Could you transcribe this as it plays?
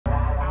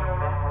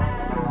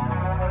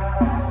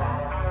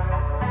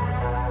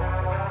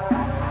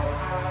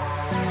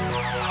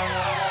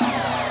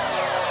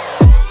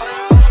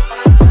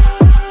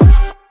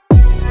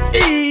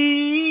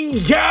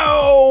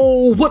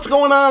What's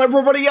going on,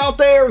 everybody out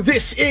there?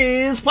 This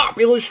is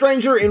Popular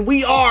Stranger, and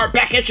we are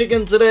back at you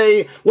again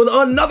today with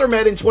another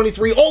Madden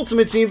 23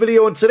 Ultimate Team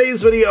video. In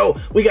today's video,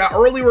 we got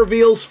early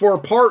reveals for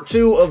part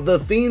 2 of the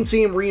Theme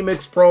Team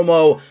Remix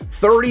promo,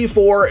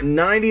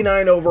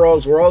 $34.99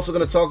 overalls. We're also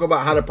going to talk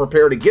about how to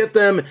prepare to get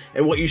them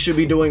and what you should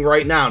be doing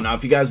right now. Now,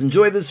 if you guys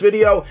enjoyed this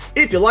video,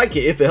 if you like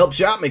it, if it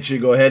helps you out, make sure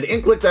you go ahead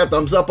and click that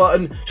thumbs up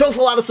button. Shows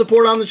a lot of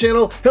support on the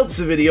channel, helps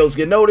the videos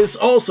get noticed.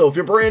 Also, if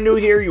you're brand new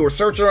here, you were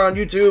searching around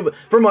YouTube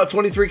for Mod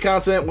 23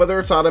 content, whether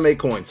it's how to make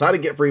coins, how to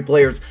get free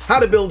players, how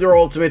to build your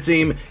ultimate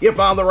team, you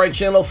found the right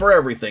channel for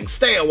everything.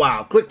 Stay a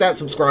while, click that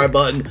subscribe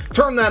button,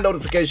 turn that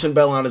notification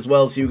bell on as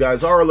well so you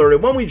guys are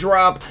alerted when we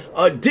drop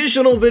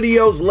additional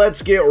videos.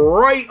 Let's get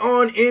right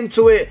on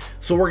into it.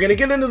 So we're gonna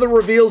get into the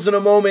reveals in a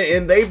moment,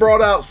 and they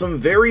brought out some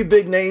very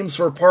big names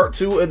for part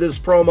 2 of this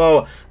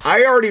promo.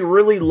 I already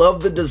really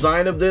love the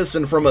design of this,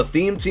 and from a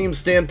theme team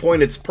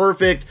standpoint, it's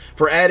perfect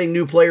for adding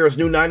new players,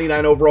 new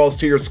 99 overalls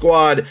to your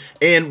squad.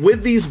 And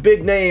with these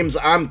big names,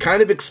 I'm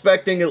kind of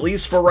expecting, at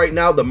least for right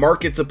now, the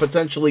market to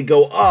potentially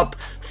go up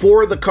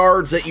for the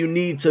cards that you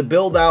need to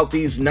build out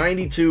these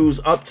 92s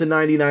up to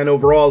 99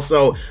 overall.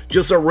 So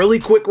just a really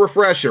quick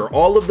refresher,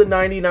 all of the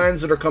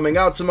 99s that are coming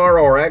out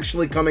tomorrow are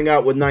actually coming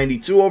out with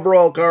 92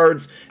 overall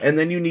cards, and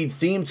then you need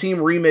Theme Team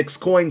Remix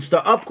coins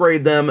to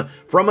upgrade them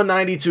from a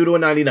 92 to a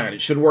 99.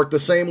 It should work the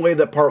same way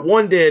that part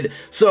 1 did.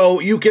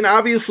 So you can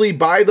obviously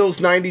buy those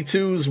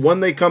 92s when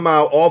they come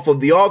out off of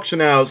the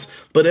auction house,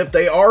 but if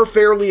they are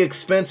fairly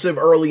expensive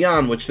early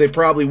on, which they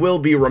probably will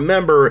be,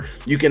 remember,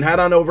 you can head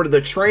on over to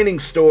the training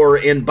store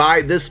and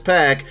buy this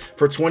pack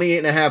for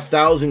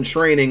 28,500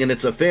 training, and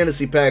it's a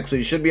fantasy pack, so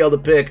you should be able to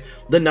pick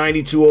the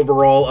 92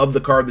 overall of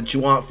the card that you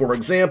want. For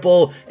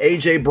example,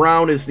 AJ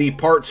Brown is the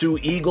part 2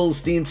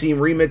 Eagles Theme Team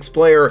Remix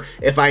player.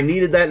 If I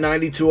needed that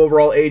 92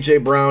 overall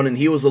AJ Brown and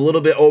he was a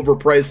little bit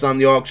overpriced on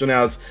the auction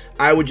house,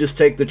 I would just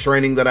take the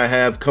training that I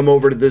have, come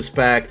over to this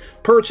pack,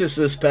 purchase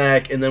this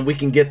pack, and then we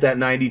can get that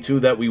 92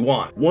 that we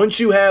want. Once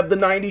you have the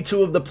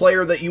 92 of the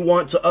player that you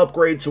want to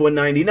upgrade to a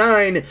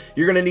 99,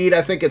 you're going to need,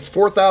 I think it's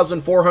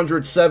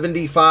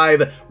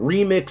 4,475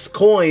 remix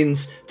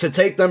coins to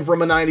take them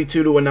from a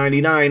 92 to a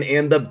 99.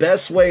 And the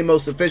best way,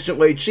 most efficient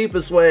way,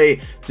 cheapest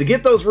way to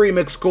get those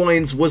remix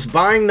coins was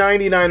buying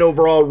 99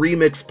 overall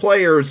remix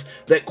players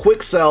that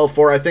quick sell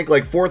for, I think,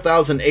 like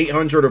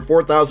 4,800 or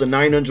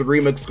 4,900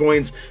 remix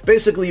coins.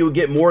 Basically, you would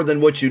get more than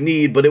what you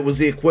need, but it was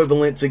the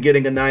equivalent to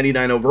getting a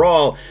 99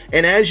 overall.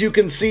 And as you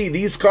can see,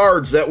 these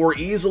cards that were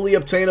easily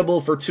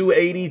obtainable for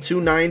 280,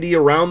 290,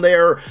 around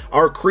there,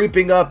 are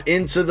creeping up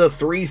into the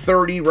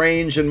 330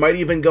 range and might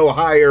even go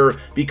higher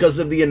because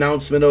of the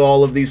announcement of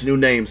all of these new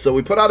names. So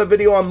we put out a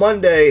video on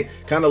Monday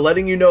kind of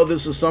letting you know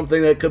this is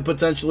something that could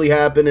potentially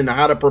happen and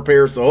how to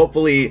prepare. So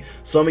hopefully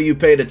some of you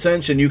paid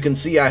attention. You can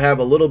see I have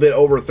a little bit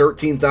over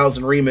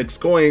 13,000 remix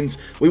coins.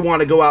 We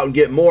want to go out and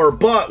get more,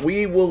 but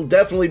we will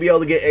definitely be able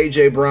to get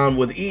AJ Brown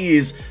with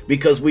ease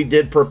because we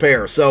did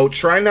prepare. So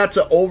try not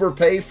to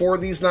overpay for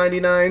these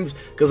 99s,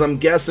 because I'm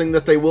guessing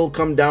that they will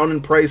come down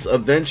in price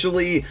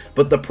eventually,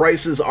 but the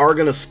prices are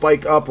going to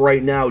spike up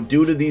right now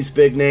due to these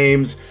big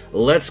names.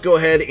 Let's go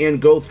ahead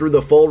and go through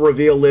the full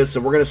reveal list,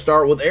 and we're going to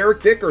start with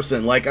Eric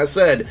Dickerson. Like I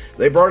said,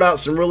 they brought out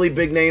some really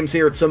big names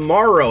here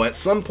tomorrow at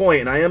some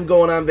point, and I am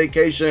going on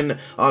vacation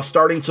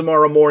starting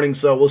tomorrow morning,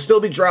 so we'll still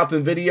be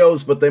dropping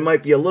videos, but they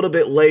might be a little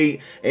bit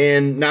late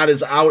and not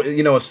as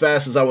as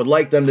fast as I would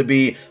like them to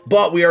be.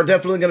 But we are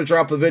definitely going to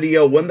drop a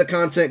video when the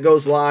content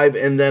goes live,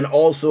 and then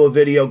also a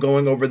video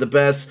going over the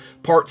best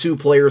part 2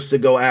 players to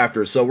go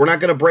after. So we're not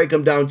going to break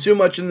them down too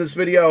much in this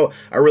video.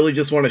 I really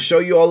just want to show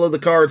you all of the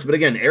cards. But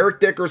again, Eric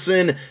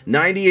Dickerson,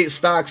 98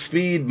 stock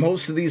speed.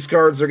 Most of these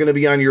cards are going to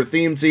be on your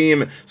theme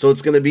team, so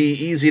it's going to be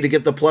easy to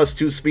get the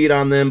 +2 speed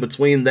on them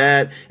between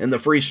that and the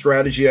free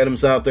strategy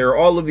items out there.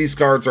 All of these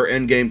cards are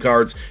endgame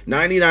cards.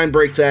 99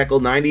 break tackle,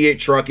 98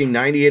 trucking,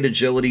 98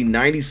 agility,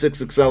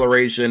 96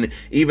 acceleration,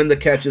 even the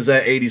catch is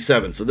at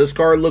 87. So this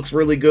card looks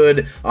really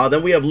good.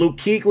 Then we have Luke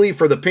Kuechly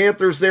for the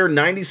Panthers there,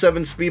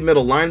 97 speed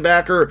middle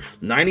linebacker,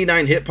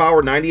 99 hit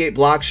power, 98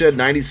 block shed,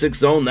 96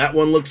 zone. That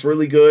one looks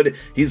really good.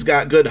 He's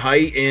got good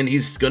height, and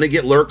he's going to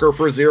get lurker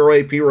for 0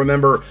 AP.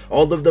 Remember,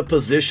 all of the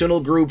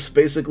positional groups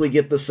basically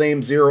get the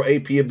same 0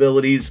 AP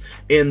abilities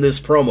in this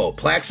promo.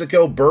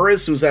 Plaxico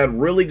Burress, who's had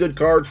really good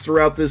cards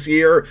throughout this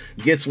year,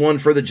 gets one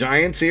for the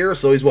Giants here.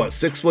 So he's what,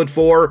 6'4"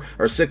 or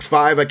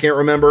 6'5", I can't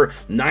remember.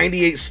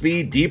 98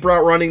 speed, deep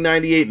route running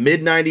 98,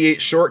 mid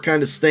 98, short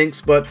kind of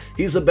stinks, but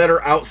he's a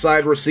better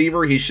outside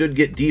receiver. He should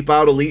get deep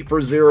out elite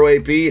for 0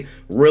 AP.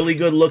 Really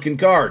good looking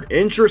card.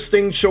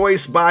 Interesting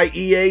choice by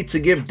EA to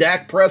give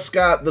Dak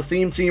Prescott the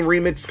Theme Team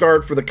Remix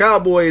card for the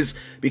Cowboys,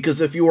 because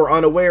if you are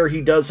unaware,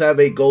 he does have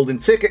a golden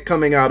ticket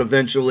coming out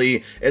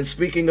eventually. And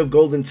speaking of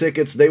golden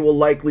tickets, they will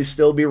likely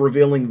still be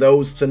revealing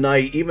those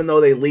tonight, even though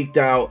they leaked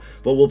out,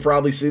 but we'll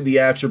probably see the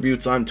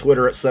attributes on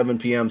Twitter at 7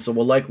 p.m. So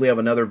we'll likely have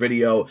another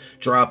video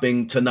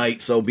dropping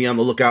tonight, so be on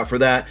the lookout for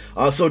that.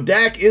 So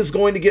Dak is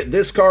going to get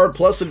this card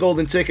plus a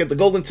golden ticket. The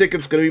golden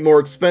ticket's going to be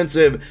more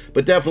expensive,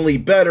 but definitely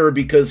better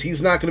because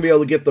he's not going to be able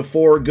to get the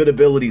 4 good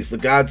abilities, the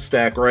God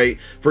stack, right,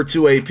 for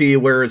 2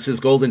 AP, whereas his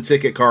golden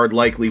ticket card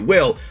likely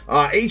will.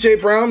 AJ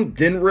Brown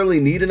didn't really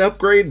need an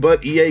upgrade,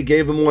 but EA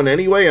gave him one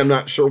anyway. I'm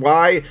not sure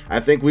why.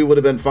 I think we would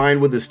have been fine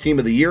with his Team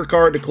of the Year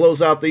card to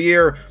close out the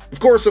year. Of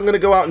course, I'm going to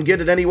go out and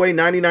get it anyway.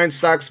 99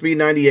 stock speed,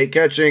 98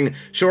 catching,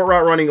 short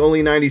route running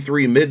only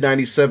 93, mid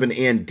 97,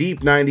 and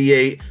deep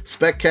 98.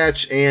 Spec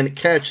catch and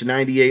catch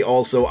 98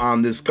 also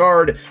on this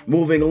card.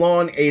 Moving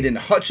along, Aiden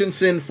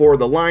Hutchinson for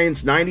the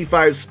Lions,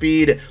 95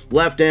 speed,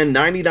 left end,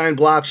 99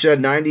 block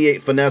shed,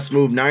 98 finesse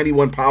move,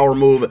 91 power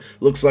move.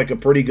 Looks like a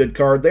pretty good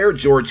card there.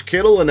 George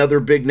Kittle, another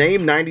big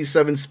name,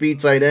 97 speed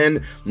tight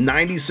end,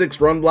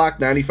 96 run block,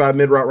 95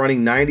 mid route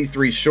running,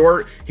 93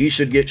 short. He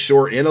should get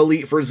short in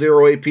elite for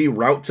 0 AP,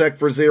 route tech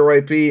for 0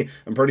 AP.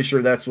 I'm pretty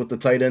sure that's what the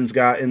tight ends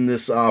got in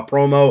this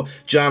promo.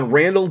 John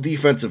Randall,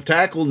 defensive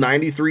tackle,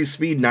 93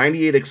 speed,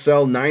 98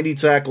 excel, 90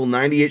 tackle,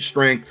 98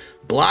 strength,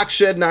 block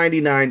shed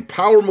 99,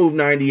 power move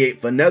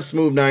 98, finesse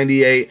move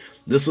 98.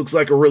 This looks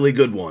like a really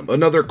good one.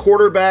 Another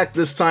quarterback,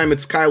 this time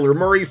it's Kyler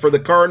Murray for the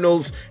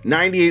Cardinals,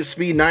 98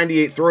 speed,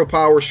 98 throw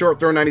power, short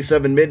throw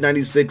 97, mid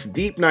 96,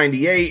 deep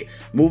 98.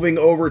 Moving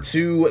over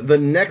to the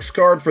next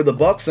card for the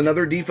Bucks,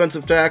 another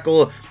defensive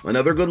tackle,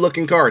 another good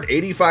looking card,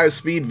 85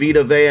 speed,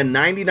 Vita Vea,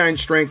 99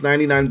 strength,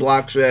 99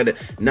 block shed,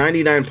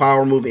 99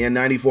 power move, and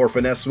 94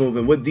 finesse move.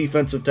 And with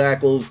defensive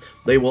tackles,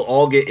 they will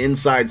all get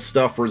inside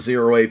stuff for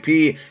 0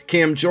 AP.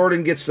 Cam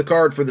Jordan gets the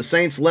card for the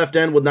Saints, left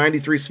end with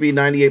 93 speed,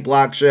 98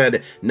 block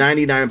shed,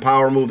 99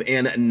 power move,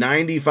 and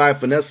 95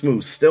 finesse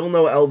move. Still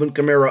no Alvin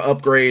Kamara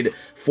upgrade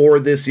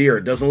for this year.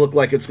 It doesn't look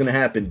like it's going to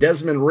happen.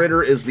 Desmond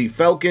Ridder is the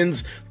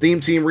Falcons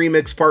Theme Team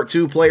Remix Part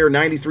 2 player,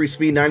 93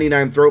 speed,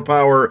 99 throw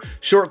power,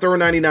 short throw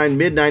 99,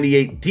 mid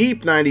 98,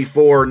 deep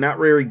 94. Not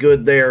very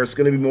good there. It's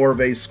going to be more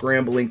of a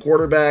scrambling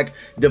quarterback.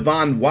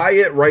 Devon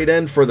Wyatt, right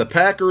end for the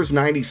Packers,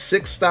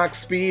 96 stock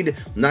speed,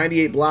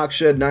 98 block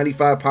shed,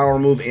 95 power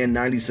move, and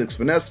 96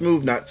 finesse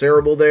move. Not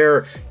terrible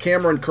there.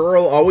 Cameron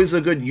Curl, always a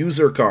good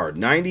user card,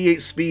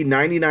 98 speed,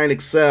 99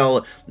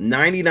 excel,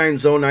 99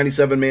 zone,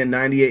 97 man,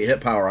 98 hit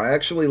power. I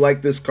actually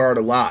like this card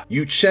a lot.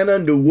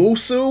 Uchenna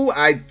Nwosu,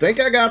 I think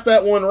I got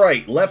that one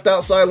right. Left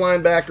outside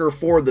linebacker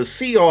for the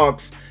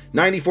Seahawks,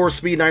 94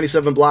 speed,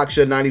 97 block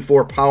shed,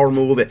 94 power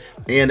move,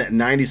 and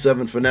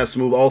 97 finesse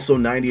move, also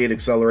 98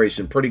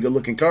 acceleration. Pretty good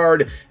looking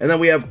card. And then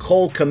we have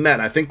Cole Kmet.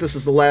 I think this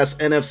is the last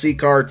NFC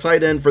card,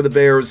 tight end for the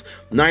Bears,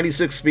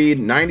 96 speed,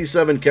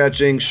 97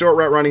 catching, short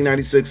route running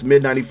 96,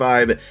 mid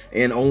 95,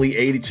 and only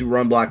 82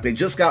 run block. They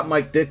just got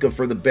Mike Ditka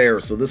for the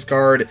Bears, so this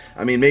card,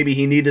 I mean, maybe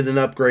he needed an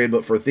upgrade,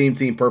 but for theme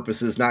team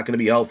purposes, not going to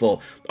be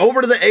helpful.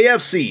 Over to the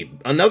AFC,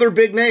 another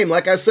big name,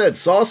 like I said,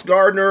 Sauce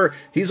Gardner.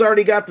 He's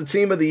already got the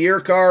Team of the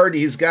Year card.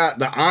 He's got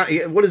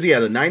the, what does he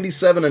have, a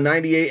 97, a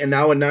 98, and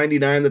now a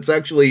 99. That's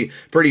actually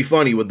pretty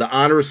funny with the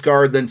honors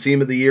card, then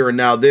Team of the Year, and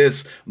now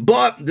this.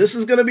 But this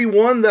is going to be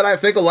one that I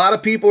think a lot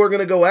of people are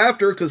going to go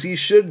after because he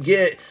should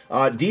get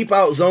deep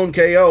out zone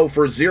KO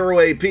for 0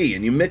 AP.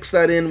 And you mix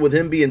that in with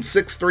him being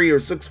 6'3 or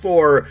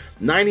 6'4,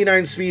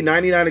 99 speed,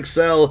 99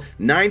 excel,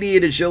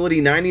 98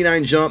 agility,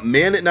 99 jump,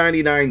 man at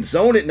 99,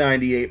 zone at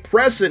 98,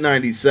 press at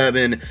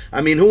 97.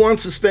 I mean, who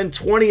wants to spend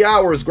 20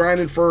 hours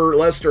grinding for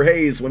Lester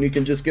Hayes when you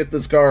can just get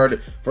this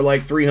card for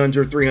like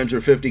 300,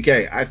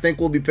 350K? I think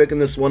we'll be picking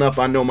this one up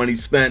on No Money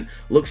Spent.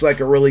 Looks like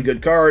a really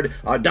good card.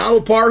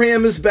 Donald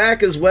Parham is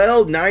back as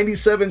well,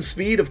 97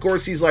 speed. Of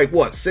course, he's like,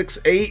 what,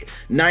 6'8",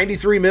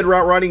 93 mid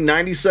route running,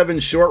 97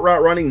 short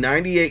route running,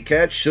 98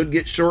 catch. Should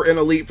get short and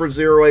elite for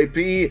 0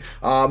 AP.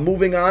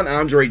 Moving on,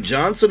 Andre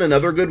Johnson,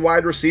 another good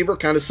wide receiver,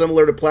 kind of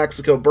similar to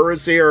Plaxico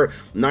Burress here,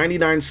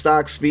 99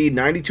 stock speed,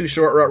 92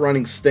 short route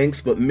running, stinks,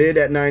 but mid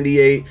at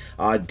 98,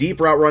 deep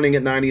route running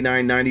at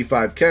 99,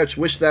 95 catch.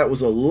 Wish that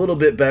was a little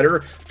bit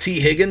better. T.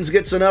 Higgins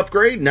gets an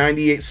upgrade,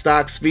 98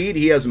 stock speed.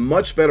 He has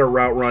much better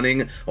route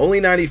running, only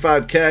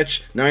 95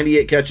 catch,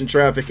 98 catch in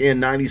traffic, and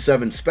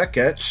 97 spec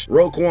catch.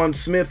 Roquan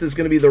Smith is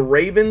going to be the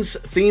Ravens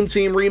Theme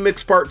Team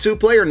Remix Part 2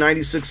 player,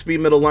 96 speed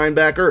middle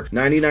linebacker,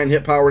 99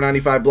 hit power,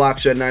 95 block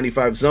shed,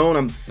 95 zone.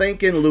 I'm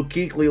thinking Luke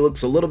Kuechly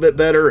looks a little bit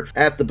better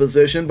at the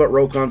position, but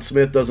Roquan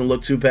Smith doesn't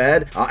look too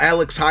bad.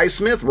 Alex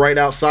Highsmith, right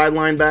outside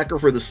linebacker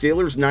for the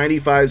Steelers,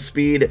 95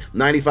 speed,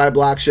 95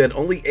 block shed,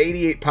 only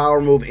 88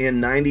 power move, and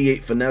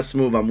 98 finesse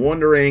move. I'm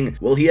wondering,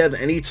 will he have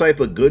any type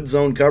of good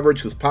zone coverage?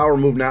 Because power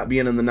move not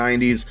being in the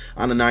 90s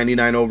on a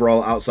 99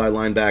 overall outside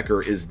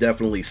linebacker is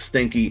definitely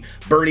stinky.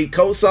 Bernie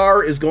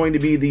Kosar is going to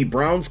be the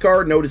Browns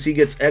card. Notice he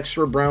gets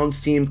extra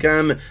Browns team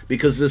chem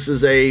because this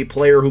is a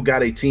player who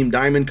got a team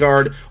diamond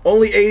card.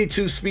 Only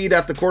 82 speed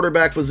at the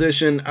quarterback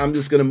position. I'm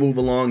just going to move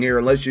along here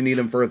unless you need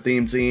him for a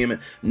theme team.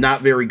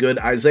 Not very good.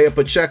 Isaiah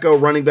Pacheco,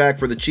 running back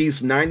for the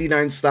Chiefs,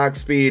 99 stock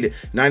speed,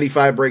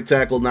 95 break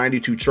tackle,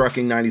 92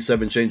 trucking,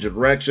 97 change of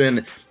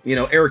direction. You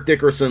know, Eric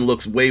Dickerson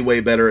looks way, way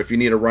better if you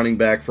need a running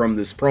back from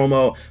this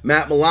promo.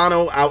 Matt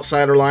Milano,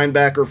 outsider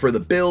linebacker for the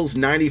Bills,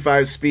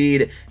 95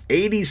 speed,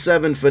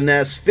 87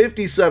 finesse,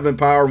 57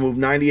 power move,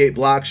 98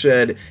 block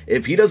shed.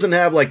 If he doesn't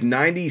have like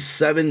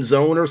 97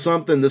 zone or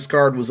something, this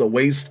card was a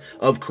waste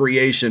of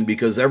creation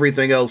because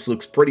everything else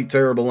looks pretty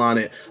terrible on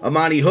it.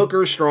 Amani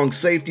Hooker, strong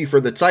safety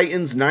for the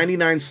Titans,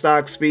 99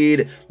 stock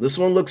speed. This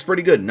one looks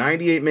pretty good.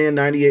 98 man,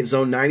 98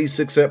 zone,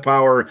 96 hit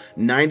power,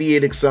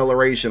 98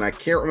 acceleration. I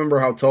can't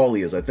remember how tall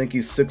he is. I think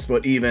he's 6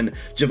 foot even.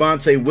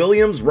 Javonte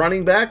Williams,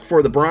 running back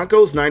for the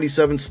Broncos,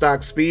 97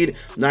 stock speed,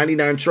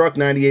 99 truck,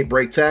 98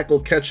 break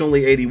tackle, catch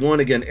only 81.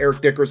 Again,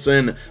 Eric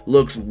Dickerson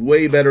looks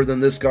way better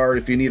than this card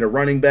if you need a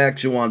running back.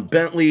 Juwan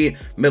Bentley,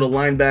 middle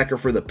linebacker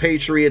for the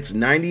Patriots,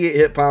 98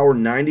 hit power,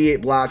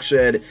 98 block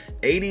shed,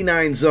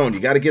 89 zone.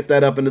 You got to get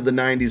that up into the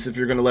 90s if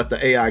you're going to let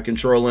the AI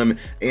control him,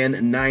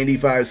 and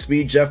 95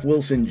 speed. Jeff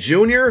Wilson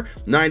Jr.,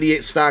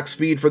 98 stock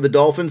speed for the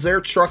Dolphins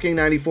there, trucking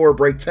 94,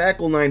 break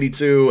tackle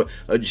 92,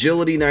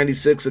 agility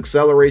 96,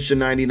 acceleration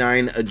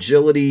 99,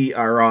 agility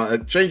or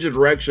change of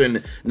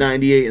direction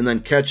 98, and then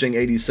catching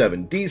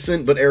 87.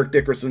 Decent, but Eric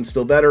Dickerson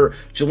still better.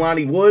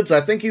 Jelani Woods, I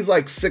think he's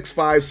like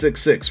 6'5",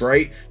 6'6",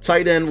 right?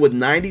 Tight end with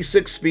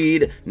 96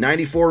 speed,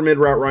 94 mid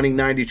route running,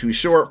 92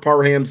 short.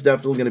 Parham's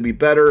definitely going to be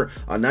better.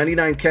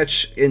 99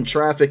 catch in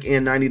traffic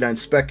and 99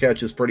 spec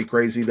catch is pretty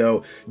crazy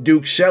though.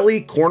 Duke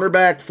Shelley,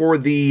 cornerback for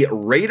the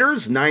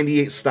Raiders,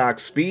 98 stock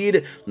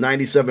speed,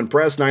 97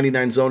 press,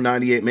 99 zone,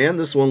 98 man.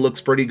 This one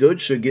looks pretty good.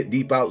 Should get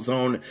deep out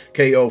zone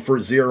KO for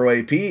 0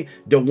 AP.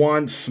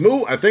 Dewan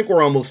Smoot, I think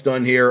we're almost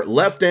done here.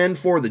 Left end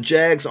for the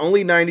Jags,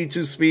 only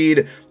 92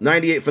 speed,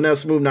 98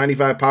 finesse move,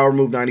 95 power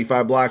move,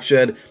 95 block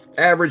shed.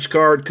 Average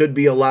card, could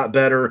be a lot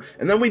better.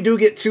 And then we do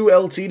get 2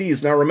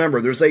 LTDs. Now remember,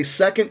 there's a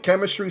second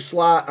chemistry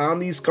slot on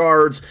these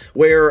cards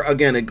where,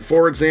 again,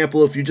 for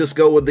example, if you just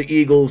go with the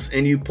Eagles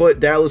and you put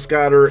Dallas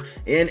Goedert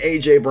and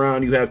AJ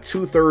Brown, you have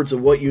 2/3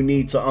 of what you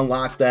need to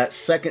unlock that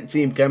second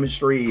team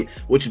chemistry,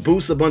 which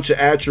boosts a bunch of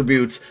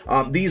attributes.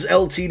 These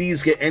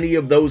LTDs get any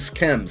of those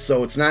chems,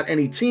 so it's not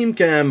any team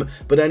chem,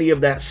 but any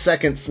of that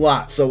second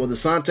slot. So with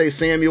Asante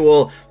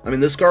Samuel, I mean,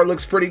 this card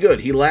looks pretty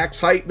good. He lacks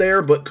height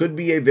there, but could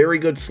be a very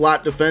good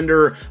slot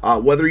defender,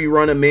 whether you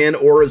run a man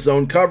or a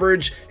zone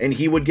coverage, and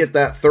he would get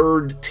that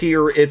 3rd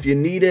tier if you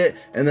need it.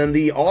 And then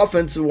the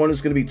offensive one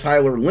is going to be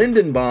Tyler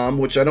Lindenbaum,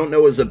 which I don't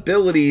know his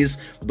abilities,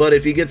 but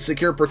if he gets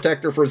secure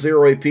protector for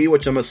 0 AP,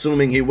 which I'm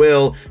assuming he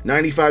will,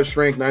 95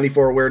 strength,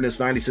 94 awareness,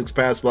 96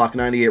 pass block,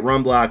 98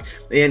 run block,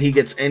 and he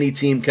gets any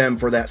team chem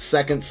for that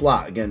second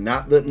slot. Again,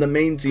 not the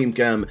main team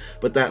chem,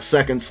 but that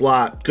second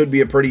slot could be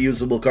a pretty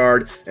usable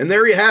card. And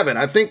there you have it.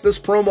 I think this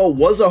promo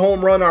was a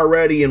home run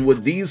already, and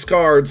with these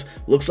cards,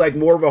 looks like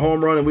more of a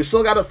home run, and we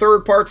still got a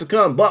 3rd part to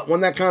come. But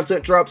when that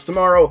content drops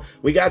tomorrow,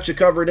 we got you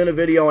covered in a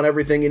video on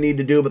everything you need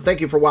to do. But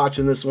thank you for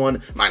watching this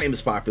one. My name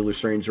is Popular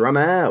Stranger. I'm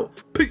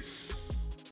out. Peace.